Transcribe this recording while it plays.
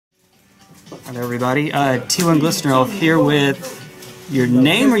Hello, everybody. T1 Glistener here with your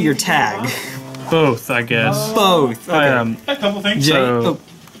name or your tag? Both, I guess. Both. Okay. A couple things. So,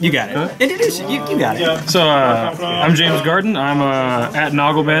 you got it. Huh? Introduce it. You got it. So, I'm James Gardin. I'm at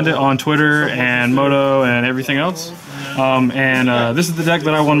Noggle Bandit on Twitter and Moto and everything else. This is the deck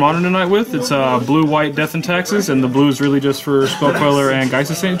that I won Modern tonight with. It's blue-white Death and Taxes, and the blue is really just for Spell Queller and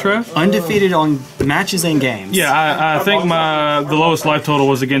Geist Traft. Undefeated on matches and games. Yeah, I think the lowest life total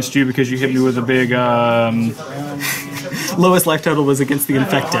was against you because you hit me with a big... Lowest life total was against the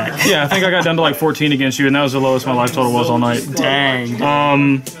Infect deck. Yeah, I think I got down to like 14 against you, and that was the lowest my life total was all night.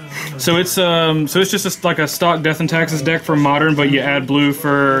 Dang. So it's just like a stock Death and Taxes deck from Modern, but you add blue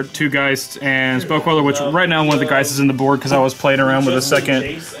for 2 Geists and Spell Queller, which right now one of the Geists is in the board because I was playing around with a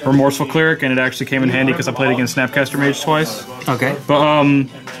second Remorseful Cleric, and it actually came in handy because I played against Snapcaster Mage twice. Okay. But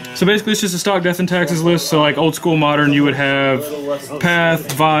so basically it's just a stock Death and Taxes list. So like old school Modern, you would have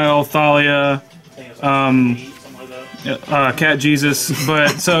Path, Vial, Thalia, Cat Jesus,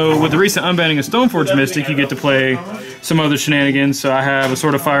 but so with the recent unbanning of Stoneforge Mystic, you get to play some other shenanigans. So I have a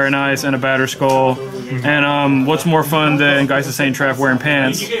Sword of Fire and Ice and a Batterskull, and what's more fun than Geist of Traft wearing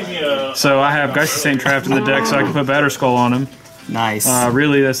pants? So I have Geist of Traft in the deck, so I can put Batterskull on him. Nice.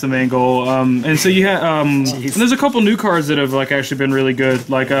 Really, that's the main goal. And so you have, and there's a couple new cards that have like actually been really good.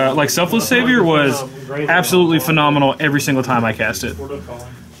 Like Selfless Savior was absolutely phenomenal every single time I cast it.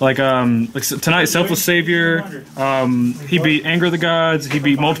 Like tonight, Selfless Savior, he beat Anger of the Gods, he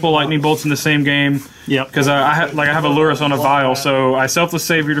beat multiple lightning bolts in the same game. Yep. Because I have a Lurrus on a Vial, so I Selfless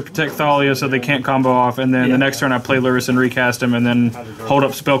Savior to protect Thalia so they can't combo off, and then the next turn I play Lurrus and recast him, and then hold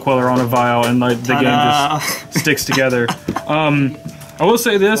up Spell Queller on a Vial, and like the game just sticks together. I will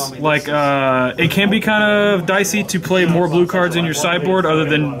say this, like, it can be kind of dicey to play more blue cards in your sideboard other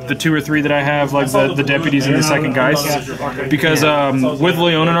than the 2 or 3 that I have, like the Deputies and the second Geist. Because with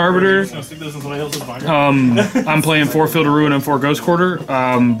Leonin Arbiter, I'm playing 4 Field of Ruin and 4 Ghost Quarter.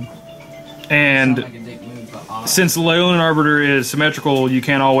 And since Leonin Arbiter is symmetrical, you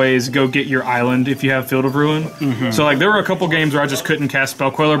can't always go get your island if you have Field of Ruin. So like there were a couple games where I just couldn't cast Spell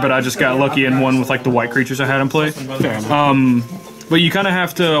Queller, but I just got lucky and won with like the white creatures I had in play. But you kind of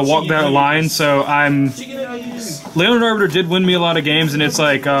have to walk that line, so Leonin Arbiter did win me a lot of games, and it's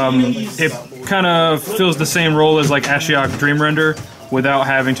like, it kind of fills the same role as like Ashiok Dreamrender without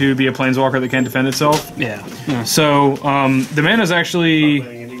having to be a Planeswalker that can't defend itself. Yeah. So, the mana's actually...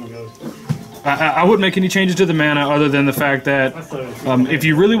 I wouldn't make any changes to the mana other than the fact that if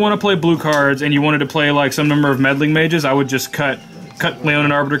you really want to play blue cards and you wanted to play like some number of Meddling Mages, I would just cut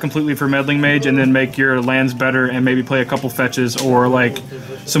Leonin Arbiter completely for Meddling Mage and then make your lands better and maybe play a couple fetches or like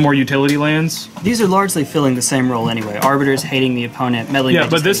some more utility lands. These are largely filling the same role anyway. Arbiters hating the opponent, Meddling Mage. Yeah,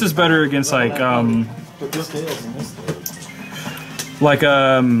 but this is better against like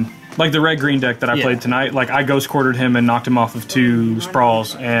the red-green deck that I played tonight. Like I Ghost Quartered him and knocked him off of 2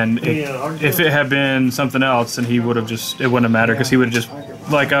 Sprawls, and if it had been something else, then he would have it wouldn't have mattered because he would have just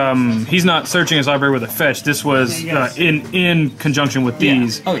he's not searching his library with a fetch. This was in conjunction with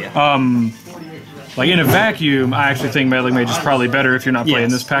these. Oh yeah. Like in a vacuum, I actually think Meddling Mage is probably better if you're not playing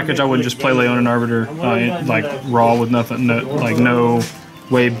this package. I wouldn't just play Leonin Arbiter like raw with nothing, no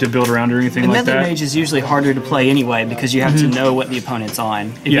way to build around or anything like that. Meddling Mage is usually harder to play anyway because you have to know what the opponent's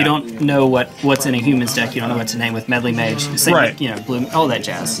on. If you don't know what's in a human's deck, you don't know what to name with Meddling Mage. Same with, blue, all that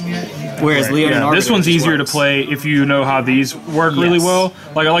jazz. Whereas Leonin Arbiter, this one's easier to play if you know how these work really well.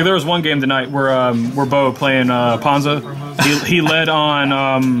 Like there was one game tonight where Bo playing Panza. He led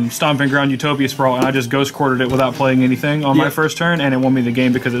on Stomping Ground Utopia Sprawl, and I just Ghost Quartered it without playing anything on my first turn, and it won me the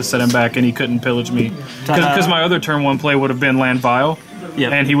game because it set him back and he couldn't pillage me. Because my other turn 1 play would have been Land Vial.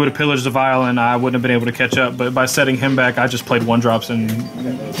 Yep. And he would have pillaged the Vial, and I wouldn't have been able to catch up. But by setting him back, I just played 1-drops and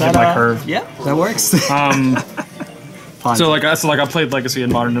hit my curve. Yeah, that works. So I played Legacy in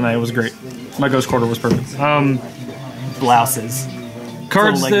Modern tonight. It was great. My Ghost Quarter was perfect. Blouses.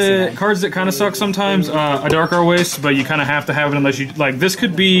 Cards that kind of suck sometimes. Adarkar Wastes, but you kind of have to have it unless you like. This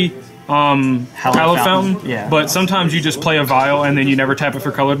could be Hallowed Fountain, but sometimes you just play a Vial and then you never tap it for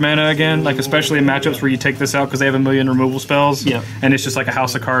colored mana again, like especially in matchups where you take this out because they have a million removal spells, and it's just like a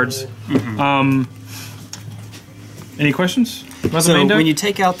house of cards. Any questions about the main deck? When you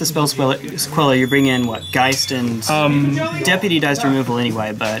take out the Spell Queller, you bring in what? Geist and Deputy dies to removal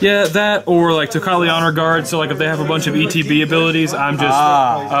anyway, but yeah, that or like Tokali Honor Guard. So like if they have a bunch of ETB abilities, I'm just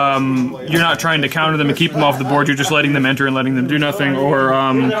you're not trying to counter them and keep them off the board. You're just letting them enter and letting them do nothing. Or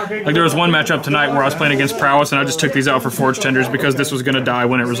like there was one matchup tonight where I was playing against Prowess and I just took these out for Forge Tenders because this was going to die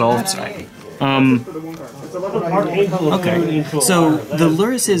when it resolved. Okay. So the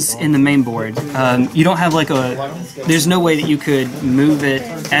Lurrus is in the main board. You don't have like there's no way that you could move it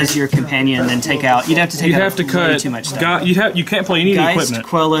as your companion and then take out. You'd have to take You'd out have to cut too much stuff. You can't play any of the Geist, equipment.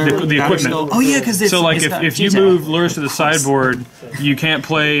 Queller, the equipment. Oh yeah, because so like if you move Lurrus to the sideboard, you can't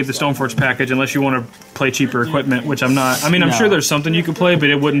play the Stoneforge package unless you want to play cheaper equipment, which I'm not. I mean, I'm sure there's something you could play, but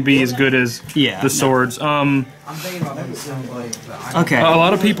it wouldn't be as good as the swords. Okay. A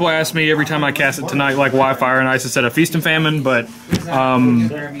lot of people ask me every time I cast it tonight, like, why Fire and Ice instead of Feast and Famine, but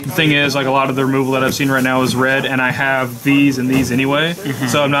the thing is, like, a lot of the removal that I've seen right now is red, and I have these and these anyway,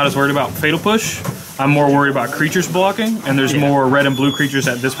 so I'm not as worried about Fatal Push. I'm more worried about creatures blocking, and there's more red and blue creatures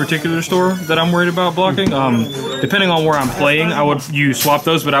at this particular store that I'm worried about blocking. Depending on where I'm playing, you swap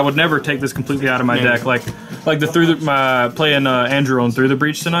those, but I would never take this completely out of my deck. Like playing Andrew on Through the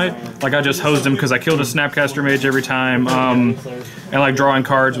Breach tonight. Like, I just hosed him because I killed a Snapcaster Mage every time, and like drawing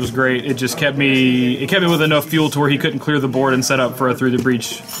cards was great. It just kept me with enough fuel to where he couldn't clear the board and set up for a Through the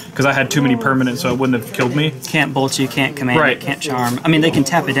Breach because I had too many permanents, so it wouldn't have killed me. Can't bolt you, can't command it, can't charm. I mean, they can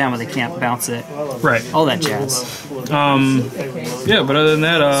tap it down, but they can't bounce it. Right. All that jazz. Yeah, but other than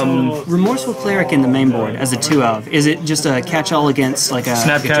that, Remorseful Cleric in the main board as a 2-of. Is it just a catch-all against like a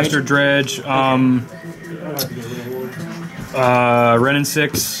Snapcaster Dredge, Renin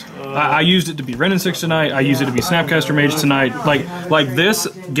 6. I used it to be Renin 6 tonight. I used it to be Snapcaster Mage tonight. Like this,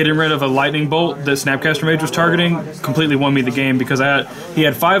 getting rid of a lightning bolt that Snapcaster Mage was targeting completely won me the game because he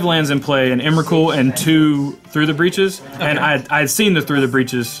had 5 lands in play, an Emrakul and 2 Through the Breaches, and I had seen the Through the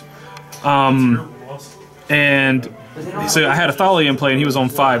Breaches, and so I had a Thalia in play and he was on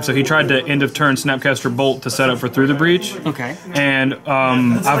 5, so he tried to end of turn Snapcaster Bolt to set up for Through the Breach. Okay. And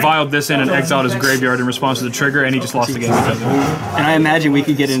I vialed this in and exiled his graveyard in response to the trigger, and he just lost the game because of it. And I imagine we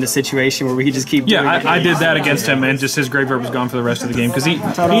could get into a situation where we could just keep doing it. I did that against him, and just his graveyard was gone for the rest of the game because he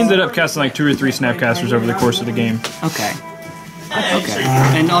ended up casting like 2 or 3 Snapcasters over the course of the game. Okay. Okay.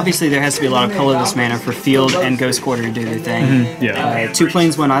 And obviously there has to be a lot of colorless mana for Field and Ghost Quarter to do their thing. Yeah. 2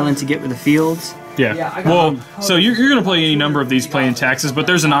 planes, 1 island to get with the fields. Yeah. Well, so you're going to play any number of these playing taxes, but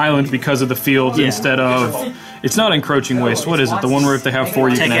there's an island because of the fields instead of... It's not Encroaching Waste. What is it? The one where if they have 4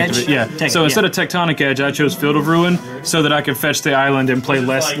 you can activate? Yeah. So instead of Tectonic Edge, I chose Field of Ruin so that I could fetch the island and play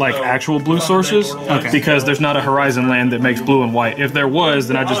less like actual blue sources because there's not a Horizon land that makes blue and white. If there was,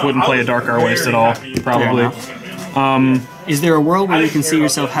 then I just wouldn't play a Adarkar Wastes at all, probably. Is there a world where you can see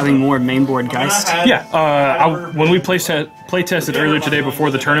yourself having more mainboard Geist? Yeah. When we play tested earlier today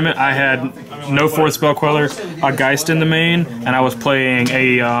before the tournament, I had no 4th Spell Queller, a Geist in the main, and I was playing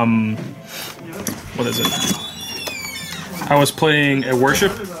a what is it? I was playing a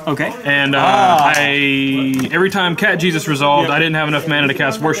Worship. Okay. And every time Cat Jesus resolved, I didn't have enough mana to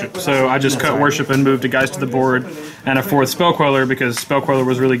cast Worship, so I just cut Worship and moved a Geist to the board and a 4th Spell Queller because Spell Queller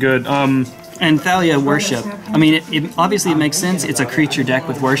was really good. And Thalia Worship. I mean, obviously it makes sense. It's a creature deck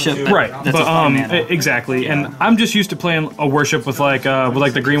with Worship. Exactly. And I'm just used to playing a Worship with like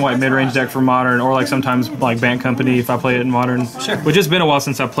the green-white mid-range deck for Modern, or like sometimes like Bant Company if I play it in Modern. Sure. Which has been a while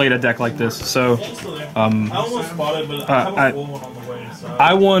since I played a deck like this. So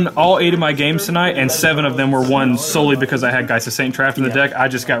I won all 8 of my games tonight, and 7 of them were won solely because I had Geist of Saint Traft in the deck. I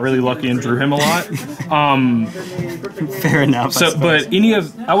just got really lucky and drew him a lot. Fair enough. So, but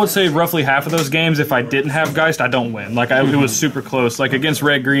I would say roughly half of those games, if I didn't have Geist, I don't win. Like it was super close. Like against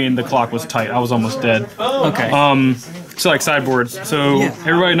Red Green, the clock was tight. I was almost dead. Okay. So like sideboards. So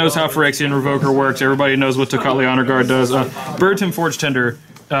everybody knows how Phyrexian Revoker works. Everybody knows what Tocatli Honor Guard does. Birdtim Forge Tender.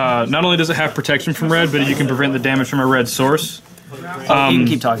 Not only does it have protection from red, but you can prevent the damage from a red source. You can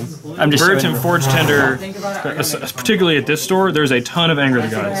keep talking. I'm just Birdtim Forge Tender, particularly at this store, there's a ton of Anger the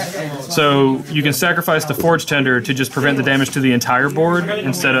Gods. So you can sacrifice the Forge Tender to just prevent the damage to the entire board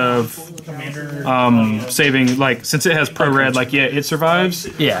instead of saving, like, since it has pro-red, like, it survives.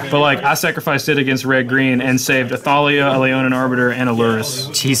 Yeah. But, like, I sacrificed it against red-green and saved a Thalia, a Leonin Arbiter, and a Lurrus.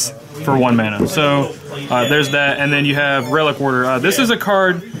 Jeez. For 1 mana. So there's that, and then you have Relic Warder. This is a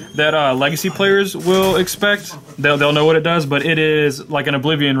card that Legacy players will expect. They'll know what it does, but it is like an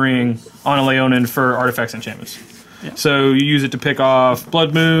Oblivion Ring on a Leonin for artifacts and enchantments. Yeah. So you use it to pick off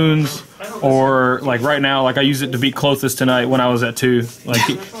Blood Moons, or like right now, like I used it to beat Clothis tonight when I was at 2. Like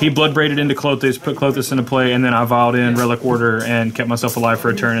he Blood Braided into Clothis, put Clothis into play, and then I vialed in Relic Warder and kept myself alive for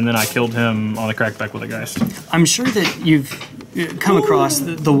a turn, and then I killed him on the crackback with a Geist. I'm sure that you've come across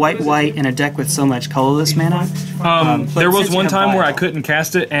the white in a deck with so much colorless mana. There was one time where I couldn't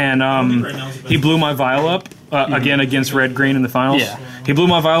cast it, and he blew my Vial up again against Red-Green in the finals. Yeah. He blew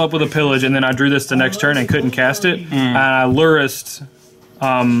my Vial up with a Pillage, and then I drew this the next turn and couldn't cast it. And I Lurrused.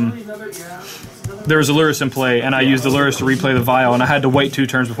 There was a Lurrus in play, and I used the Lurrus to replay the Vial, and I had to wait 2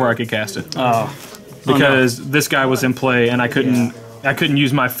 turns before I could cast it. Oh. because this guy was in play and I couldn't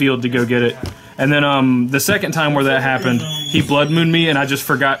use my field to go get it. And then the second time where that happened, he Blood Mooned me, and I just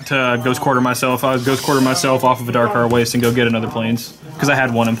forgot to Ghost Quarter myself. I was Ghost Quarter myself off of Adarkar Wastes and go get another Plains, because I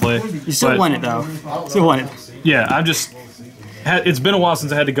had one in play. You still won it, though. Still won it. Yeah, I'm just... It's been a while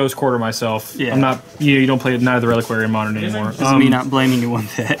since I had to Ghost Quarter myself. Yeah. I'm not... You don't play Night of the Reliquary in Modern anymore. This is me not blaming you one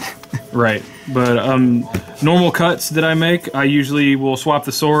bit. Right. But normal cuts that I make, I usually will swap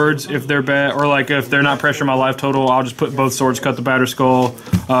the swords if they're bad, or like if they're not pressuring my life total, I'll just put both swords, cut the Batterskull.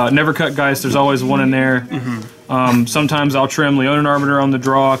 Never cut Geist, there's always one in there. Sometimes I'll trim Leonin Arbiter on the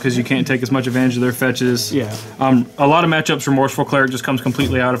draw because you can't take as much advantage of their fetches. Yeah. A lot of matchups, Remorseful Cleric just comes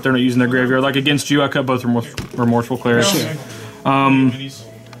completely out if they're not using their graveyard. Like against you, I cut both Remorseful Clerics. Sure.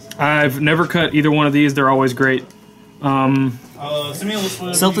 I've never cut either one of these, they're always great.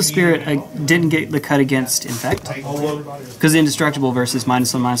 Selfless Spirit, I didn't get the cut against Infect. Because Indestructible versus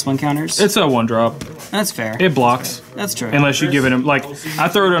 -1/-1 counters. It's a 1-drop. That's fair. It blocks. That's true. Unless you give it him, like, I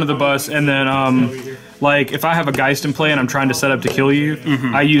throw it under the bus, and then, like, if I have a Geist in play and I'm trying to set up to kill you,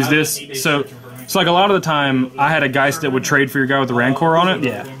 I use this. So, it's like a lot of the time, I had a Geist that would trade for your guy with the Rancor on it.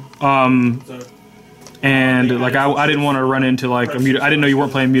 Yeah. And like I didn't want to run into like I didn't know you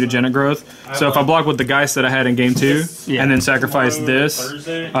weren't playing mutagenic growth. So if I block with the Geist that I had in game 2 and then sacrifice this,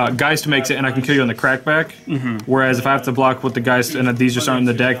 Geist makes it and I can kill you on the crackback. Whereas if I have to block with the Geist and these just aren't in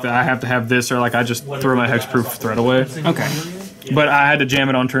the deck, that I have to have this or like I just throw my hexproof threat away. Okay. But I had to jam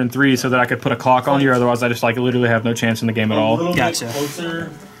it on turn 3 so that I could put a clock on you. Otherwise, I just like literally have no chance in the game at all. Gotcha.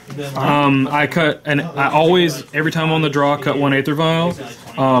 I cut, and I always, every time on the draw, cut one Aether Vial.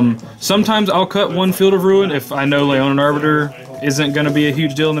 Sometimes I'll cut one Field of Ruin if I know Leonin Arbiter isn't going to be a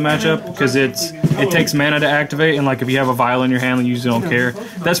huge deal in the matchup, because it takes mana to activate, and like if you have a Vial in your hand, you usually don't care.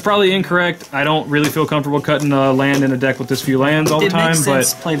 That's probably incorrect. I don't really feel comfortable cutting a land in a deck with this few lands all the time, makes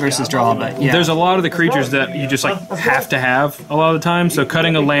sense, play versus draw, but yeah. There's a lot of the creatures that you just like have to have a lot of the time, so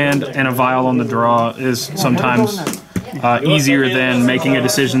cutting a land and a Vial on the draw is sometimes easier than making a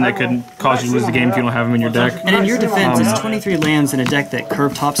decision that could cause you to lose the game if you don't have them in your deck. And in your defense, it's 23 lands in a deck that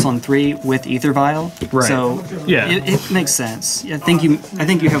curve tops on 3 with Aether Vial. Right. So yeah, it makes sense. I think you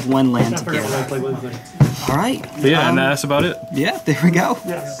have one land to give. All right. But yeah, and that's about it. Yeah, there we go.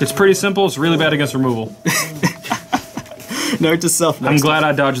 It's pretty simple. It's really bad against removal. Note to self. I'm glad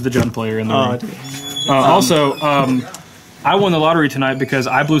I dodged the Jund player in the ring. Also, I won the lottery tonight because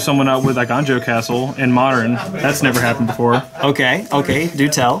I blew someone up with Eiganjo Castle in Modern. That's never happened before. Okay, do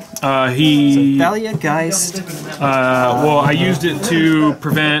tell. Thalia, Geist. Well, I used it to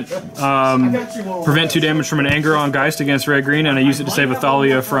prevent 2 damage from an Anger on Geist against red-green, and I used it to save a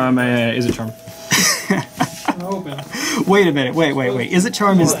Thalia from a... Is it Charm? Wait a minute, wait. Is it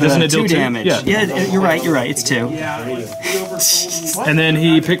Charm is the 2 damage? Yeah, you're right, it's 2. And then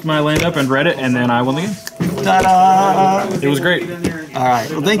he picked my land up and read it, and then I won the game. Ta-da! It was great. Alright,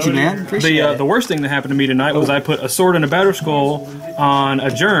 well thank you, man. Appreciate it. The worst thing that happened to me tonight was I put a sword and a Batterskull on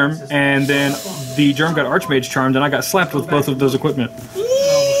a Germ, and then the Germ got Archmage charmed, and I got slapped with both of those equipment.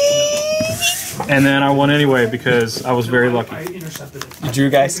 And then I won anyway because I was very lucky. You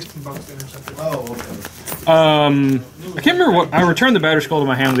drew Geist? I can't remember what... I returned the Batterskull to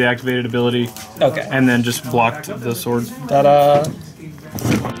my hand with the activated ability. Okay. And then just blocked the sword. Ta-da!